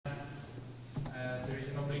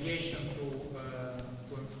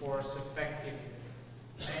cost-effective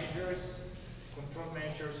measures, control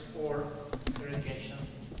measures, or eradication.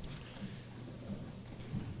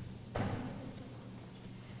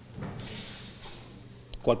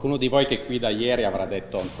 Qualcuno di voi che è qui da ieri avrà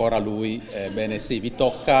detto ancora lui, bene sì, vi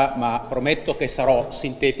tocca, ma prometto che sarò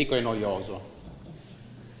sintetico e noioso.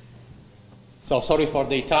 So sorry for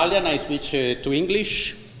the Italian, I switch to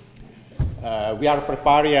English. We are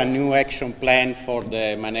preparing a new action plan for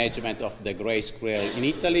the management of the grey squirrel in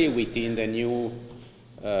Italy within the new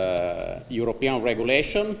European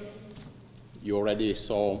regulation. You already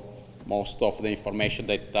saw most of the information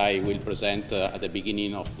that I will present at the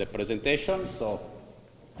beginning of the presentation. So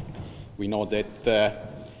we know that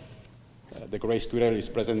the grey squirrel is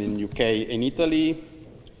present in UK and Italy.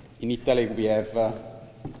 In Italy we have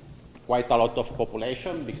quite a lot of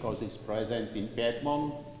population because it's present in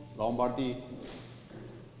Piedmont, Lombardy,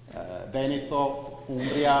 Veneto,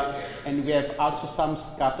 Umbria, and we have also some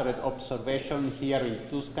scattered observation here in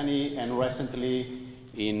Tuscany and recently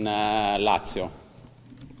in Lazio.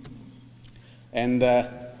 And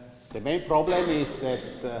the main problem is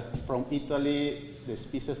that from Italy the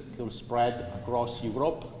species can spread across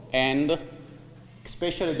Europe, and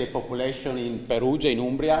especially the population in Perugia, in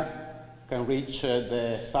Umbria, can reach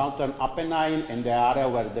the southern Apennine and the area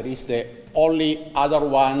where there is the only other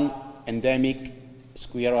one endemic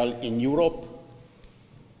squirrel in Europe,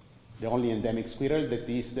 the only endemic squirrel, that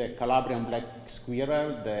is the Calabrian black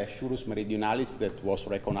squirrel, the Sciurus meridionalis, that was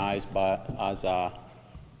recognized as a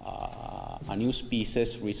new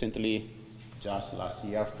species recently, just last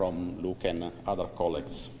year, from Luke and other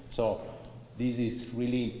colleagues. So this is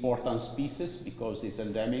really important species because it's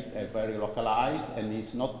endemic and very localized, and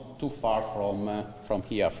it's not too far from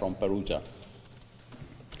here, from Perugia.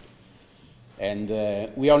 And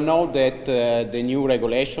we all know that the new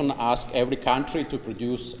regulation asks every country to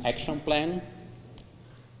produce action plan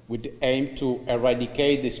with the aim to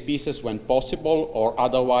eradicate the species when possible, or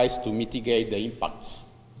otherwise to mitigate the impacts,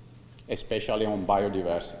 especially on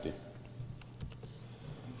biodiversity.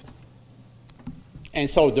 And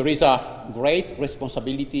so there is a great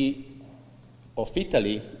responsibility of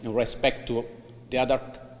Italy in respect to the other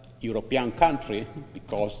European country,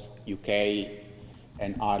 because UK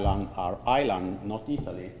and Ireland are island, not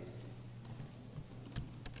Italy.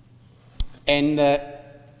 And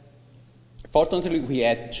fortunately we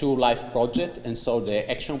had two live projects, and so the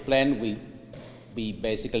action plan will be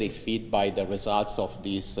basically fed by the results of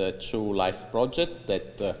these two live projects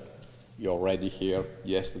that you already hear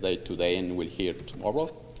yesterday, today, and will hear tomorrow.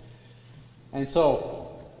 And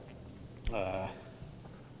so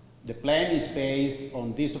the plan is based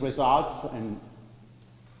on these results, and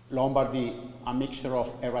Lombardy, a mixture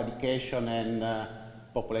of eradication and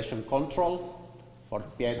population control. For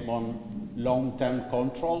Piedmont, long-term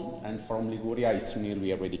control, and from Liguria, it's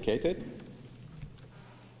nearly eradicated.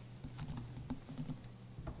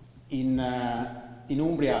 In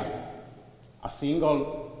Umbria, a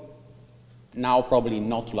single, now probably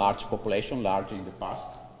not large population, large in the past,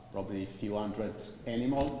 probably a few hundred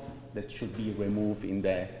animals that should be removed in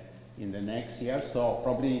the next year. So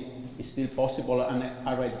probably it's still possible an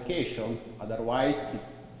eradication, otherwise it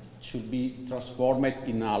should be transformed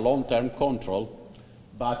in a long-term control.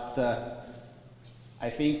 But I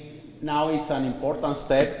think now it's an important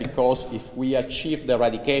step, because if we achieve the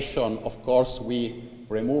eradication, of course we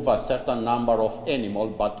remove a certain number of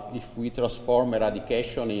animals, but if we transform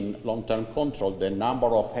eradication in long-term control, the number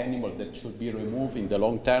of animals that should be removed in the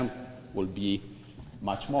long term will be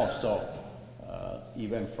much more. So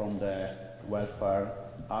even from the welfare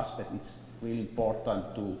aspect, it's really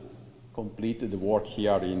important to complete the work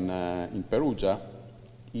here in Perugia,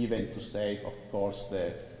 even to save, of course,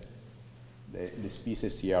 the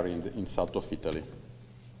species here in south of Italy.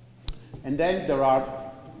 And then there are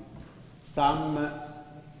some,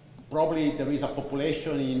 probably there is a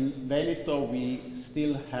population in Veneto. We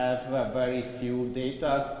still have very few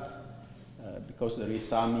data because there is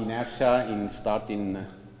some inertia in starting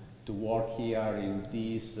to work here in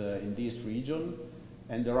this region.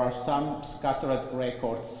 And there are some scattered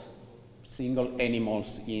records, single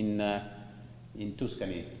animals in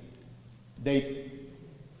Tuscany. They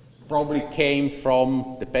probably came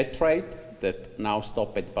from the pet trade that now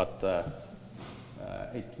stopped, but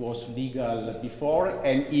it was legal before,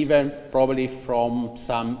 and even probably from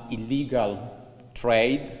some illegal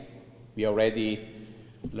trade. We already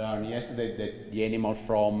learned yesterday that the animals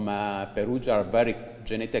from Perugia are very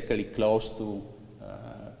genetically close to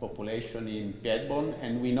population in Piedmont,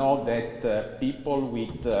 and we know that people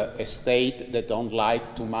with a state that don't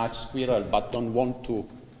like too much squirrel but don't want to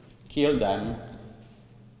kill them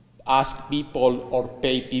ask people or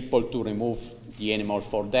pay people to remove the animal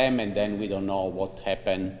for them, and then we don't know what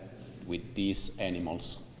happened with these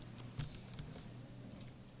animals.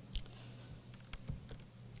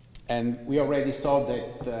 And we already saw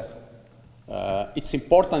that it's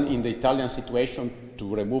important in the Italian situation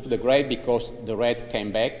to remove the gray because the red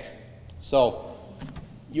came back. So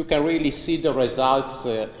you can really see the results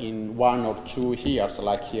in 1 or 2 years,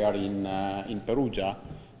 like here in Perugia.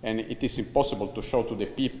 And it is impossible to show to the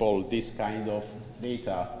people this kind of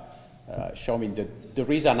data showing that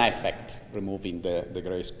there is an effect removing the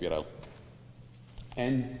gray squirrel.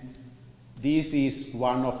 And this is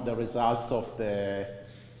one of the results of the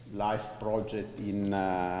LIFE project in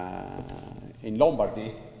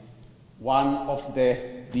Lombardy. One of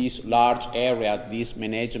these large area, this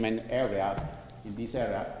management area, in this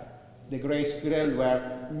area, the gray squirrel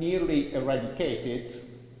were nearly eradicated,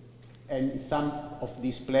 and in some of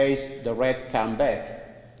these places the red came back.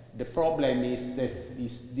 The problem is that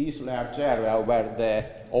this large area where the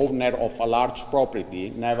owner of a large property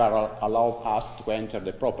never allowed us to enter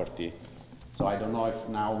the property. So I don't know if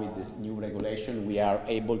now with this new regulation we are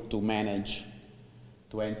able to manage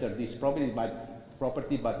to enter this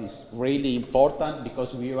property, but it's really important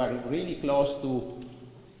because we are really close to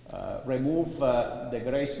remove the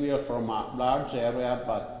gray squirrel from a large area,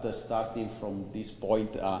 but starting from this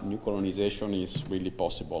point, new colonization is really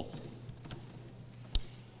possible.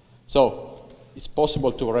 So it's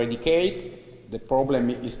possible to eradicate. The problem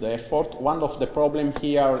is the effort. One of the problems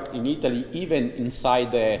here in Italy, even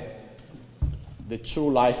inside the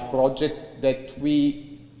True Life project, that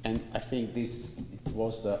we, and I think this it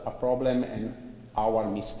was a problem and our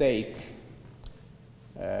mistake,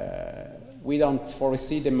 we don't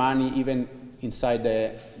foresee the money even inside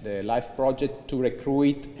the LIFE project to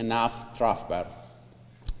recruit enough trapper.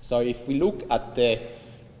 So if we look at the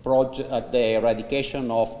eradication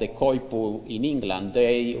of the coipu in England,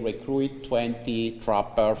 they recruit 20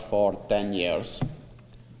 trappers for 10 years.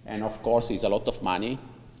 And of course it's a lot of money,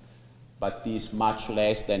 but it's much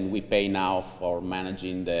less than we pay now for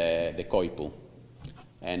managing the coipu.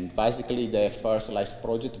 And basically the first LIFE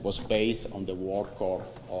project was based on the work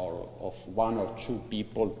of 1 or 2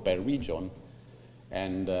 people per region.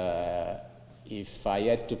 And if I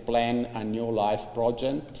had to plan a new LIFE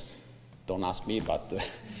project, don't ask me, but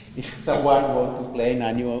if someone wants to plan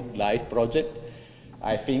a new LIFE project,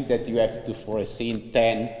 I think that you have to foresee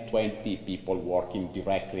 10, 20 people working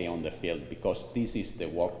directly on the field, because this is the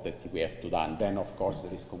work that we have to do. And then of course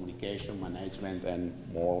there is communication, management and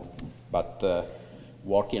more, but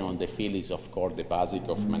working on the field is, of course, the basic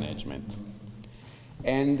of management.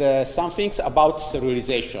 And some things about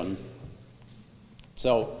serialization.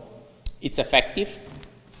 So it's effective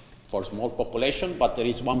for small population, but there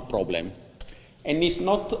is one problem. And it's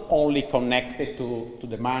not only connected to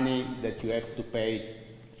the money that you have to pay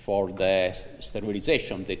for the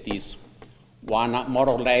sterilization, that is more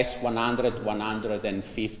or less 100,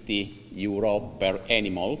 150 euro per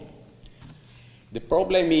animal. The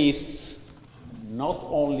problem is not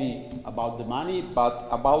only about the money, but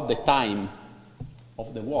about the time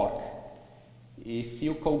of the work. If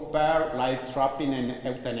you compare live trapping and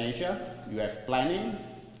euthanasia, you have planning,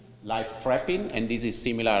 live trapping, and this is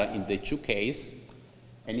similar in the 2 cases.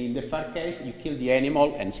 And in the third case, you kill the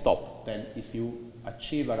animal and stop. Then if you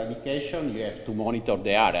achieve eradication, you have to monitor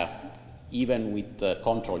the area. Even with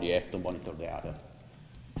control, you have to monitor the area.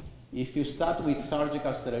 If you start with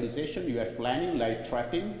surgical sterilization, you have planning, live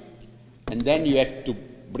trapping, and then you have to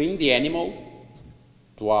bring the animal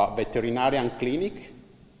to a veterinarian clinic.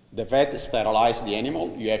 The vet sterilizes the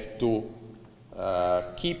animal. You have to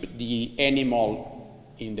keep the animal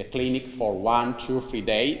in the clinic for 1, 2, 3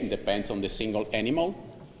 days. It depends on the single animal.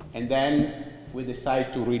 And then we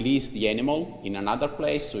decide to release the animal in another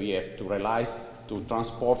place. So you have to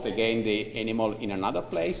transport again the animal in another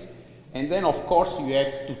place. And then, of course, you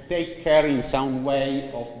have to take care in some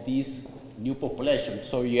way of this new population.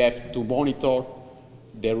 So you have to monitor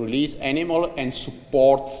the released animal and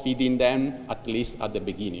support feeding them, at least at the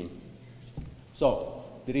beginning. So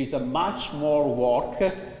there is a much more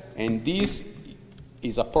work, and this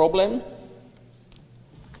is a problem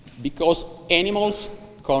because animals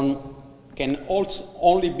can also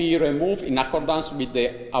only be removed in accordance with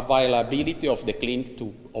the availability of the clinic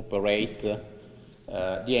to operate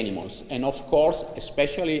the animals. And of course,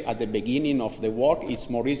 especially at the beginning of the work, it's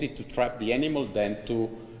more easy to trap the animal than to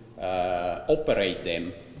operate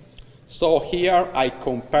them. So here I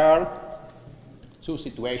compare 2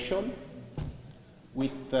 situations.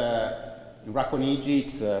 With Racconigi,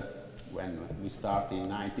 when we start in the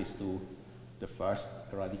 90s to the first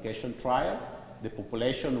eradication trial, the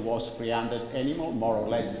population was 300 animals, more or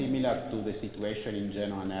less similar to the situation in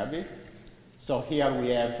Genoa and Nervi. So here we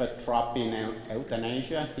have trapping and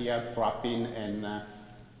euthanasia, here trapping and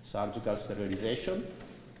surgical sterilization.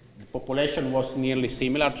 The population was nearly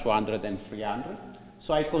similar, 200 and 300.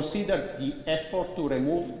 So I considered the effort to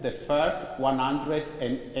remove the first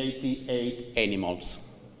 188 animals.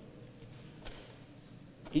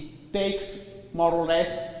 It takes more or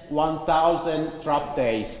less 1,000 trap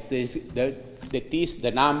days. That is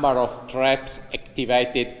the number of traps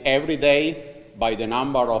activated every day by the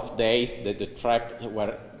number of days that the traps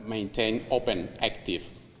were maintained open, active.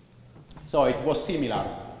 So it was similar,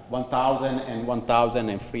 1,000 and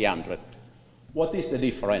 1,300. What is the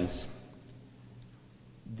difference?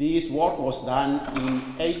 This work was done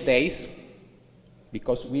in 8 days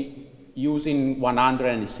because we using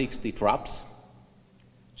 160 traps,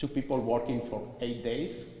 2 people working for 8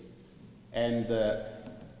 days, and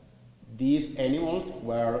these animals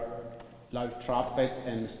were trapped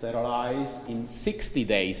and sterilized in 60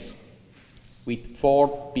 days with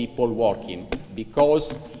 4 people working,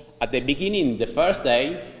 because at the beginning, the first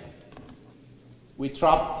day, we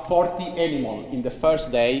trapped 40 animals in the first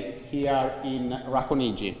day here in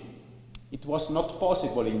Racconigi. It was not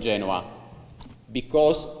possible in Genoa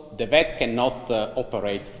because the vet cannot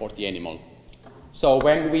operate 40 animals. So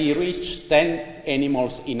when we reach 10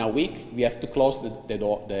 animals in a week, we have to close the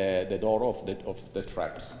door of the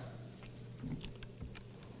traps.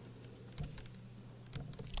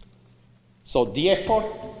 So the effort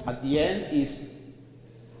at the end is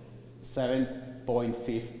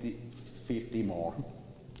 7.50 more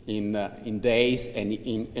in days and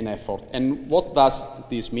in effort. And what does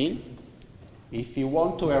this mean? If you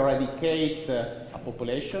want to eradicate a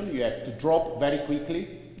population, you have to drop very quickly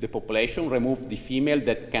the population, remove the female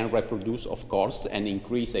that can reproduce, of course, and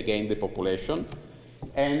increase again the population.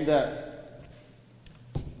 And the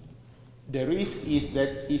risk is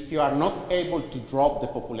that if you are not able to drop the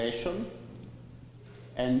population,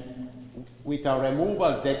 and with a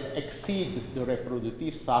removal that exceeds the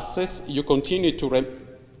reproductive success, you continue to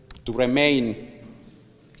remain.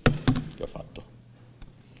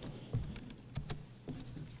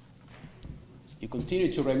 You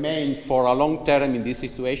continue to remain for a long term in this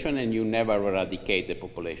situation, and you never eradicate the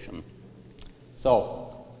population. So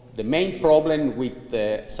the main problem with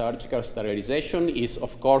surgical sterilization is,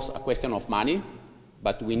 of course, a question of money.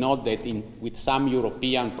 But we know that with some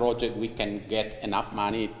European project, we can get enough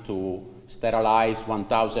money to sterilize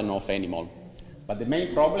 1,000 of animals. But the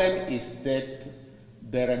main problem is that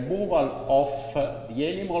the removal of the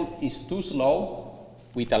animal is too slow.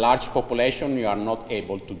 With a large population, you are not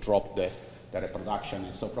able to drop the reproduction.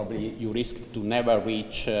 And so probably you risk to never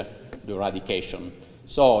reach the eradication.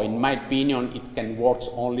 So in my opinion, it can work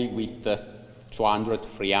only with 200,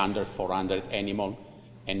 300, 400 animals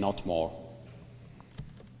and not more.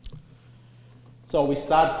 So we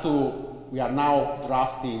are now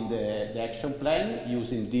drafting the action plan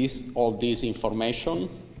using all this information.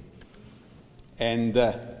 And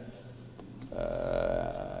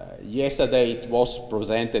yesterday it was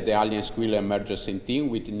presented the Alien Squirrel Emergency Team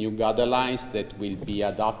with new guidelines that will be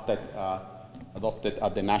adopted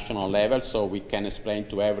at the national level, so we can explain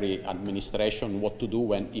to every administration what to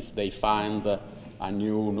do if they find a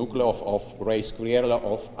new nucleus of gray squirrel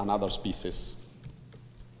of another species.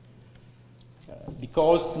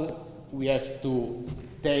 Because we have to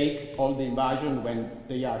take all the invasion when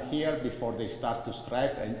they are here before they start to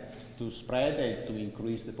spread and to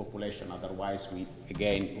increase the population. Otherwise, we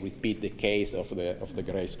again repeat the case of the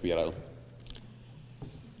gray squirrel.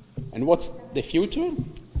 And what's the future?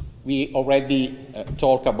 We already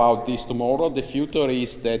talk about this tomorrow. The future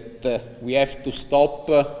is that we have to stop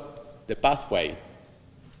the pathway.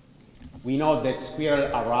 We know that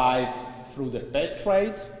squirrels arrive through the pet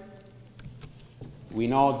trade. We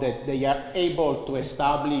know that they are able to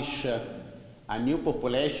establish a new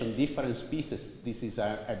population, different species. This is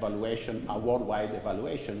a worldwide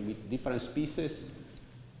evaluation with different species.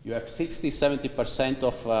 You have 60–70%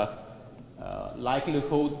 of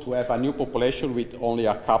likelihood to have a new population with only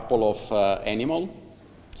a couple of animals.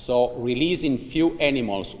 So releasing few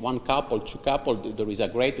animals, 1 couple, 2 couples, there is a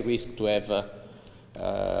great risk to have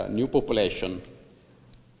a new population.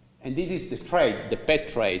 And this is the trade, the pet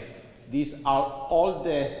trade. These are all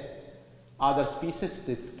the other species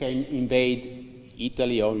that can invade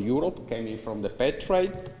Italy or Europe, coming from the pet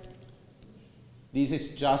trade. This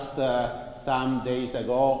is just some days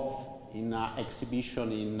ago in an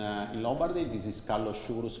exhibition in Lombardy. This is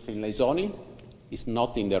Callosurus finlaysoni. It's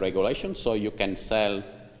not in the regulation, so you can sell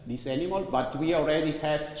this animal, but we already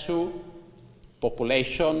have 2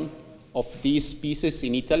 populations of these species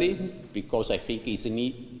in Italy, because I think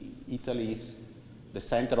Italy is the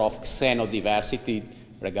center of xenodiversity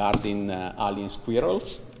regarding alien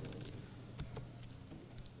squirrels.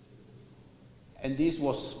 And this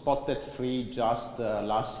was spotted free just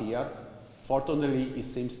last year. Fortunately, it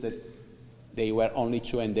seems that they were only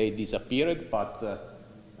 2 and they disappeared, but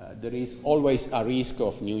there is always a risk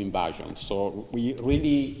of new invasion. So we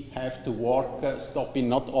really have to work stopping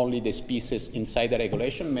not only the species inside the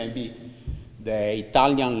regulation, maybe the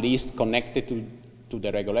Italian list connected to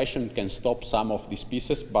the regulation can stop some of the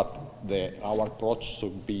species, but our approach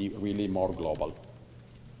should be really more global.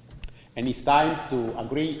 And it's time to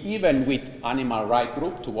agree, even with animal rights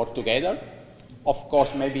group, to work together. Of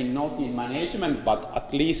course, maybe not in management, but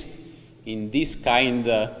at least in this kind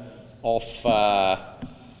of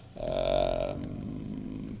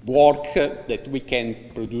work that we can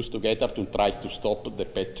produce together to try to stop the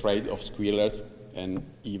pet trade of squirrels and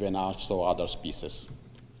even also other species.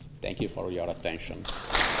 Thank you for your attention.